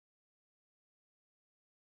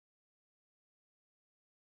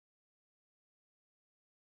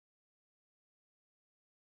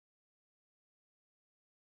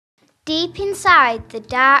Deep inside the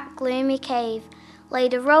dark, gloomy cave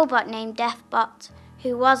laid a robot named Deathbot,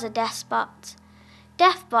 who was a despot.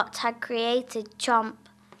 Deathbot had created Chomp,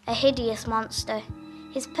 a hideous monster.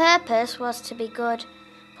 His purpose was to be good,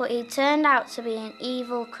 but he turned out to be an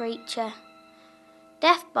evil creature.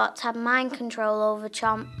 Deathbot had mind control over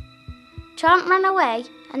Chomp. Chomp ran away,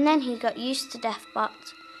 and then he got used to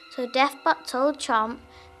Deathbot, so Deathbot told Chomp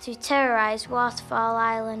to terrorise Waterfall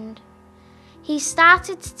Island. He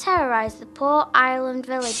started to terrorise the poor island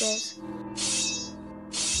villagers.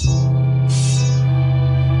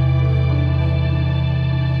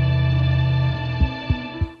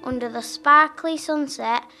 Under the sparkly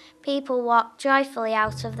sunset, people walked joyfully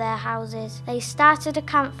out of their houses. They started a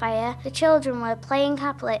campfire. The children were playing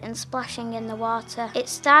happily and splashing in the water. It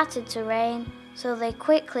started to rain, so they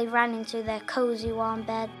quickly ran into their cosy warm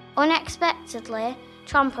bed. Unexpectedly,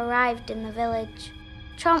 Chomp arrived in the village.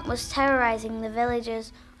 Chomp was terrorising the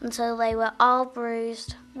villagers until they were all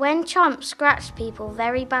bruised. When Chomp scratched people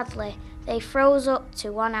very badly, they froze up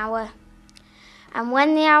to 1 hour. And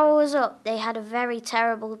when the hour was up, they had a very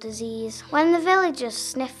terrible disease. When the villagers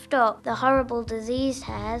sniffed up the horrible diseased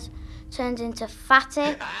hairs, turned into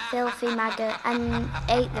fatty, filthy maggot and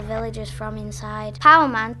ate the villagers from inside. Power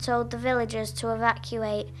Man told the villagers to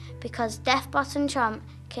evacuate because Deathbot and Chomp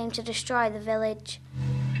came to destroy the village.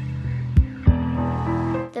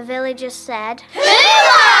 The villagers said, "Who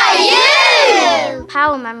are you?"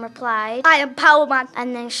 Power Man replied, "I am Power Man,"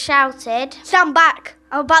 and then shouted, "Stand back,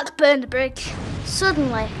 I'm about to burn the bridge."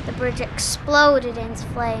 Suddenly, the bridge exploded into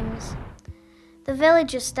flames. The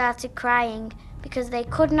villagers started crying because they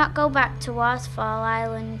could not go back to Waterfall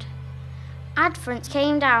Island. Adference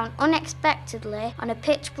came down unexpectedly on a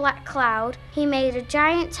pitch-black cloud. He made a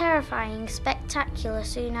giant, terrifying, spectacular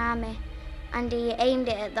tsunami, and he aimed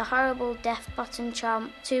it at the horrible Deathbot and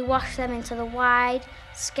Chomp to wash them into the wide,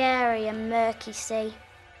 scary and murky sea.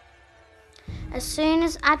 As soon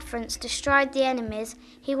as Adference destroyed the enemies,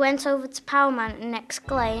 he went over to Power Man and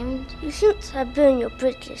exclaimed, "You shouldn't have burned your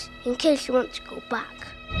bridges in case you want to go back."